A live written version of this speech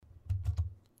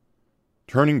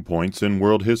Turning Points in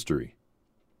World History.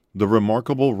 The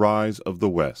Remarkable Rise of the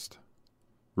West.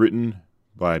 Written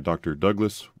by Dr.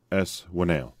 Douglas S.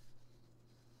 Winnail.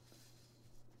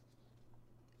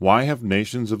 Why have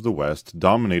nations of the West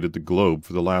dominated the globe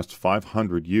for the last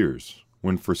 500 years,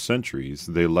 when for centuries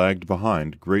they lagged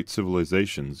behind great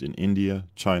civilizations in India,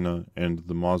 China, and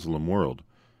the Muslim world?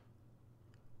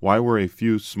 Why were a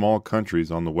few small countries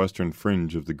on the western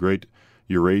fringe of the great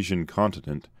Eurasian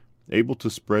continent able to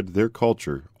spread their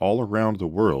culture all around the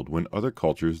world when other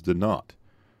cultures did not?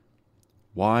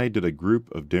 Why did a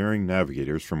group of daring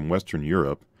navigators from Western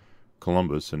Europe,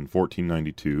 Columbus in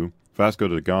 1492, Vasco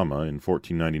da Gama in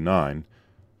 1499,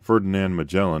 Ferdinand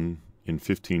Magellan in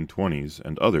 1520s,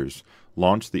 and others,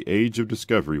 launch the age of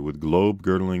discovery with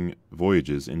globe-girdling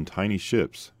voyages in tiny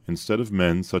ships, instead of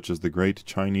men such as the great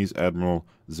Chinese Admiral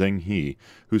Zheng He,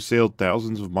 who sailed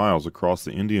thousands of miles across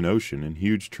the Indian Ocean in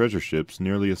huge treasure ships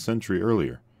nearly a century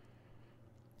earlier?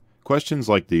 Questions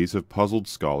like these have puzzled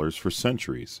scholars for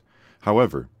centuries.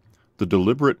 However, the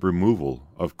deliberate removal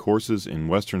of courses in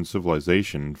Western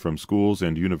civilization from schools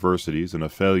and universities and a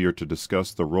failure to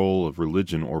discuss the role of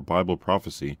religion or Bible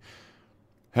prophecy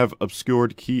have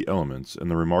obscured key elements in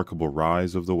the remarkable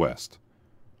rise of the West.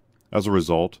 As a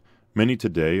result, many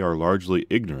today are largely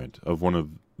ignorant of one of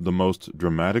the most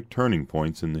dramatic turning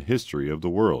points in the history of the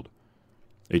world,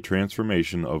 a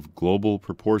transformation of global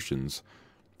proportions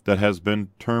that has been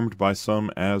termed by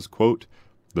some as, quote,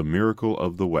 the miracle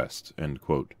of the West, end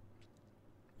quote.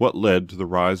 What led to the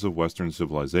rise of Western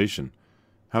civilization?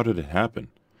 How did it happen?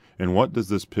 And what does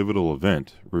this pivotal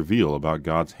event reveal about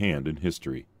God's hand in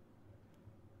history?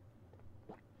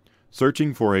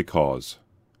 Searching for a cause.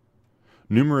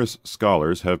 Numerous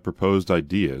scholars have proposed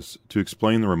ideas to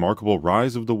explain the remarkable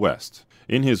rise of the West.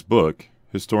 In his book,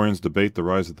 Historians Debate the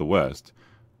Rise of the West,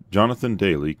 Jonathan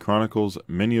Daly chronicles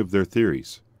many of their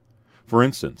theories. For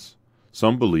instance,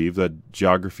 some believe that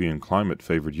geography and climate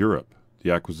favored Europe.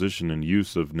 The acquisition and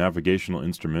use of navigational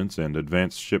instruments and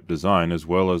advanced ship design, as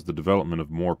well as the development of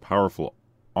more powerful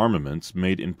armaments,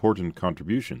 made important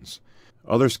contributions.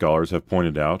 Other scholars have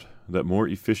pointed out that more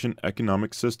efficient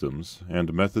economic systems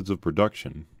and methods of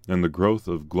production and the growth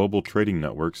of global trading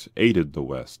networks aided the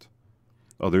West.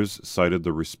 Others cited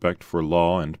the respect for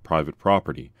law and private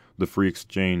property, the free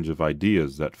exchange of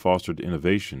ideas that fostered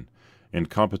innovation, and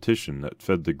competition that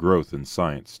fed the growth in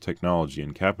science, technology,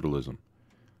 and capitalism.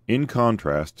 In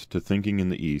contrast to thinking in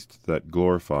the East that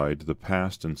glorified the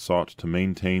past and sought to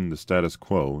maintain the status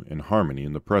quo and harmony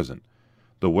in the present,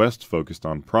 the West focused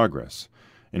on progress,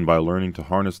 and by learning to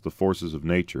harness the forces of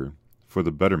nature for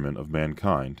the betterment of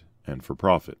mankind and for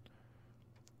profit.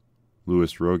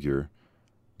 Louis Rogier,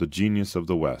 The Genius of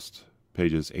the West,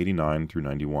 pages 89 through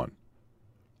 91.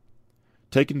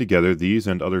 Taken together, these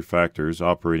and other factors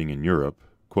operating in Europe,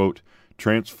 quote,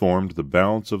 transformed the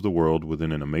balance of the world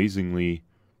within an amazingly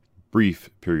brief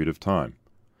period of time.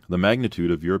 The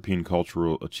magnitude of European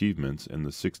cultural achievements in the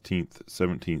 16th,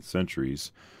 17th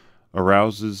centuries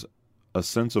arouses a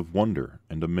sense of wonder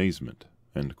and amazement,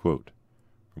 end quote.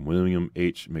 From William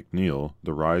H. McNeill,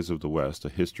 The Rise of the West, A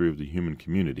History of the Human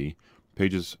Community,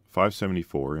 pages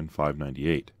 574 and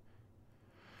 598.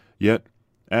 Yet,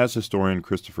 as historian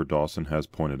Christopher Dawson has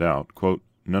pointed out, quote,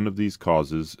 none of these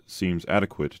causes seems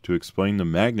adequate to explain the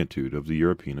magnitude of the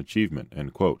European achievement,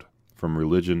 end quote. From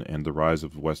Religion and the Rise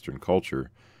of Western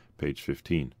Culture, page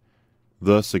 15.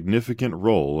 The significant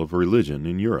role of religion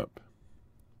in Europe.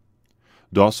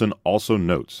 Dawson also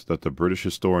notes that the British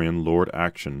historian Lord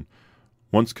Acton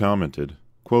once commented,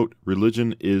 quote,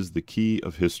 religion is the key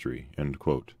of history, end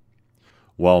quote.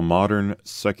 While modern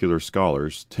secular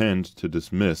scholars tend to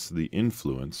dismiss the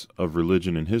influence of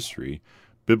religion in history,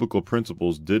 biblical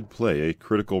principles did play a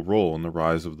critical role in the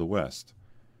rise of the West.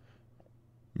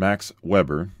 Max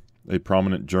Weber, a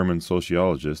prominent German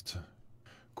sociologist,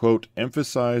 quote,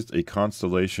 emphasized a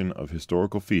constellation of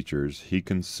historical features he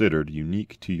considered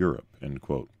unique to Europe, end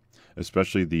quote,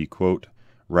 especially the, quote,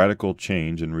 radical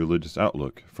change in religious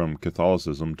outlook from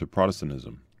Catholicism to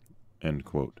Protestantism, end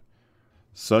quote.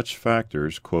 Such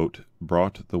factors, quote,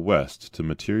 brought the West to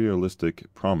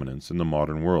materialistic prominence in the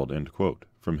modern world, end quote,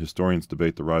 from Historians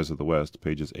Debate the Rise of the West,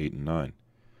 pages 8 and 9.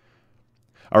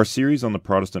 Our series on the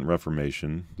Protestant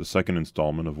Reformation, the second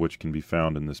installment of which can be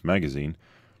found in this magazine,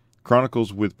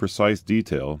 chronicles with precise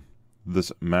detail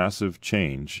this massive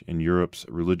change in Europe's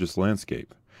religious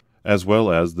landscape, as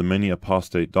well as the many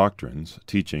apostate doctrines,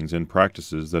 teachings, and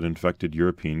practices that infected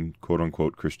European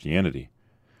quote-unquote Christianity.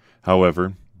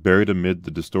 However, buried amid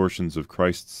the distortions of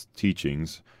Christ's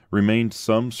teachings remained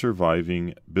some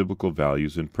surviving biblical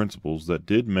values and principles that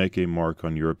did make a mark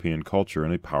on European culture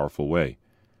in a powerful way.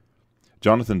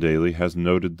 Jonathan Daly has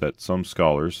noted that some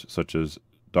scholars, such as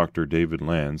Dr. David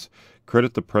Lanz,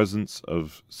 credit the presence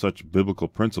of such biblical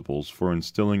principles for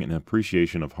instilling an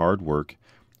appreciation of hard work,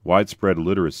 widespread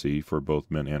literacy for both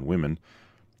men and women,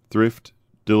 thrift,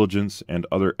 diligence, and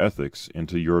other ethics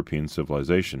into European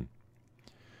civilization.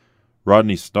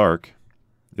 Rodney Stark,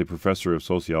 a professor of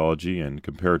sociology and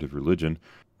comparative religion,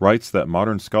 writes that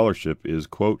modern scholarship is,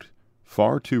 quote,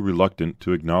 far too reluctant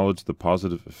to acknowledge the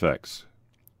positive effects,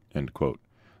 end quote,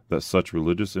 that such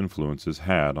religious influences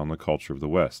had on the culture of the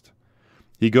West.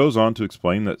 He goes on to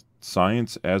explain that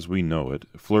science as we know it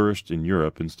flourished in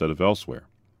Europe instead of elsewhere,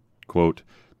 quote,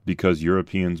 because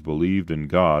Europeans believed in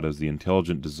God as the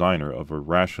intelligent designer of a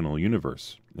rational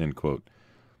universe, end quote,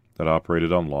 that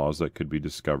operated on laws that could be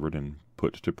discovered and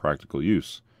put to practical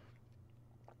use.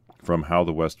 From How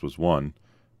the West Was Won,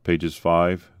 pages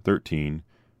 5, 13,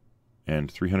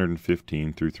 and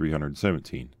 315 through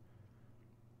 317.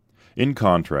 In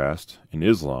contrast, in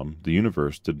Islam, the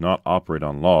universe did not operate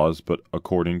on laws but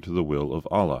according to the will of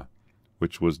Allah,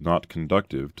 which was not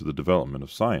conducive to the development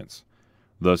of science.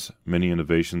 Thus, many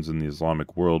innovations in the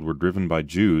Islamic world were driven by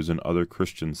Jews and other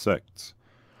Christian sects.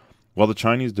 While the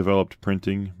Chinese developed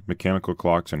printing, mechanical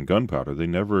clocks, and gunpowder, they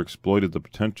never exploited the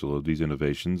potential of these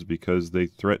innovations because they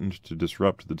threatened to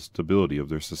disrupt the stability of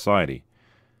their society.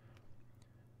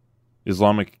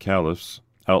 Islamic caliphs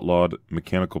outlawed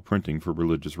mechanical printing for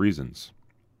religious reasons.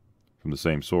 From the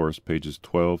same source, pages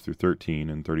 12 through 13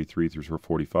 and 33 through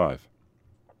 45.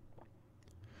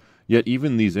 Yet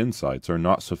even these insights are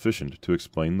not sufficient to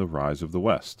explain the rise of the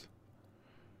West.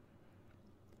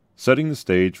 Setting the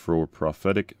stage for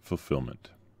prophetic fulfillment.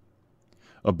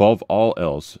 Above all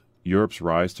else, Europe's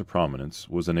rise to prominence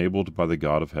was enabled by the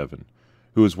God of heaven,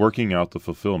 who is working out the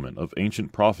fulfillment of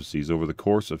ancient prophecies over the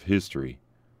course of history.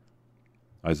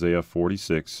 Isaiah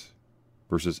 46,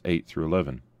 verses 8 through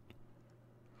 11.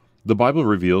 The Bible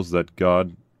reveals that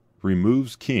God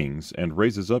removes kings and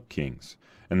raises up kings,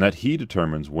 and that he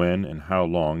determines when and how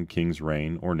long kings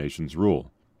reign or nations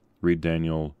rule. Read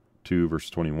Daniel 2, verse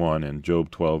 21, and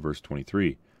Job 12, verse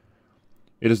 23.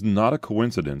 It is not a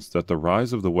coincidence that the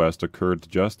rise of the West occurred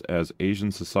just as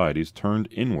Asian societies turned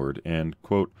inward and,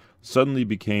 quote, suddenly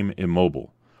became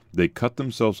immobile. They cut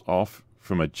themselves off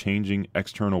from a changing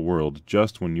external world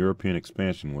just when European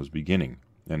expansion was beginning,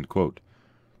 end quote.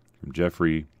 From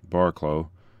Jeffrey Barclow,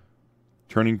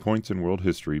 Turning Points in World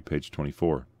History, page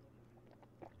 24.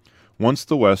 Once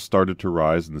the West started to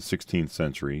rise in the 16th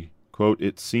century, quote,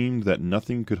 it seemed that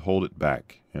nothing could hold it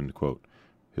back, end quote.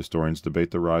 Historians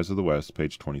Debate the Rise of the West,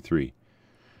 page 23.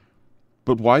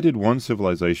 But why did one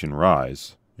civilization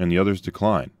rise and the others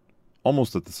decline,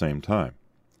 almost at the same time?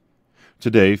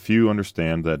 Today, few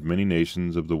understand that many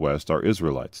nations of the West are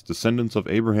Israelites, descendants of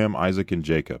Abraham, Isaac, and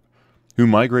Jacob, who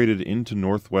migrated into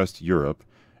northwest Europe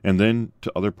and then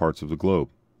to other parts of the globe.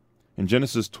 In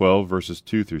Genesis 12, verses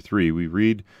 2 through 3, we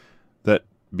read that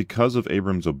because of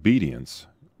Abram's obedience,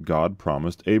 God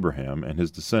promised Abraham and his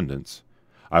descendants,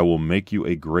 I will make you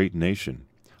a great nation.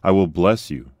 I will bless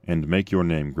you and make your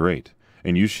name great,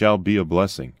 and you shall be a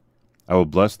blessing. I will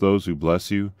bless those who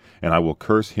bless you, and I will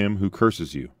curse him who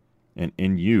curses you. And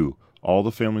in you all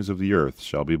the families of the earth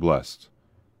shall be blessed.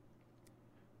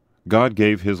 God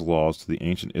gave his laws to the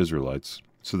ancient Israelites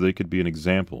so they could be an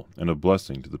example and a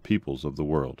blessing to the peoples of the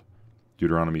world.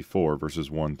 Deuteronomy 4,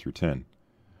 verses 1 through 10.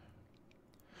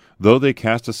 Though they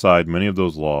cast aside many of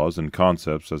those laws and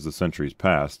concepts as the centuries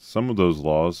passed, some of those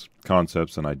laws,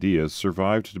 concepts, and ideas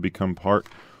survived to become part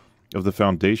of the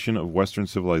foundation of Western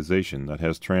civilization that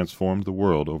has transformed the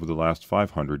world over the last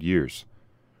 500 years.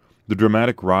 The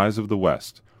dramatic rise of the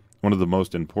West, one of the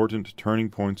most important turning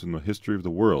points in the history of the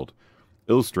world,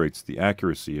 illustrates the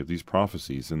accuracy of these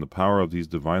prophecies and the power of these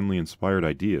divinely inspired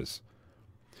ideas.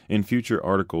 In future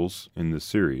articles in this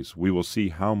series, we will see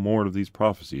how more of these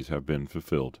prophecies have been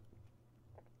fulfilled.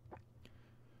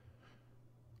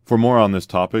 For more on this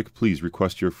topic, please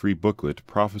request your free booklet,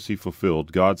 Prophecy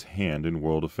Fulfilled, God's Hand in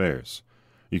World Affairs.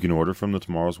 You can order from the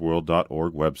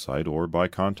tomorrowsworld.org website or by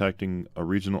contacting a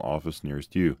regional office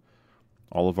nearest you.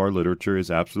 All of our literature is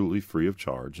absolutely free of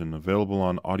charge and available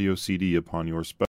on audio CD upon your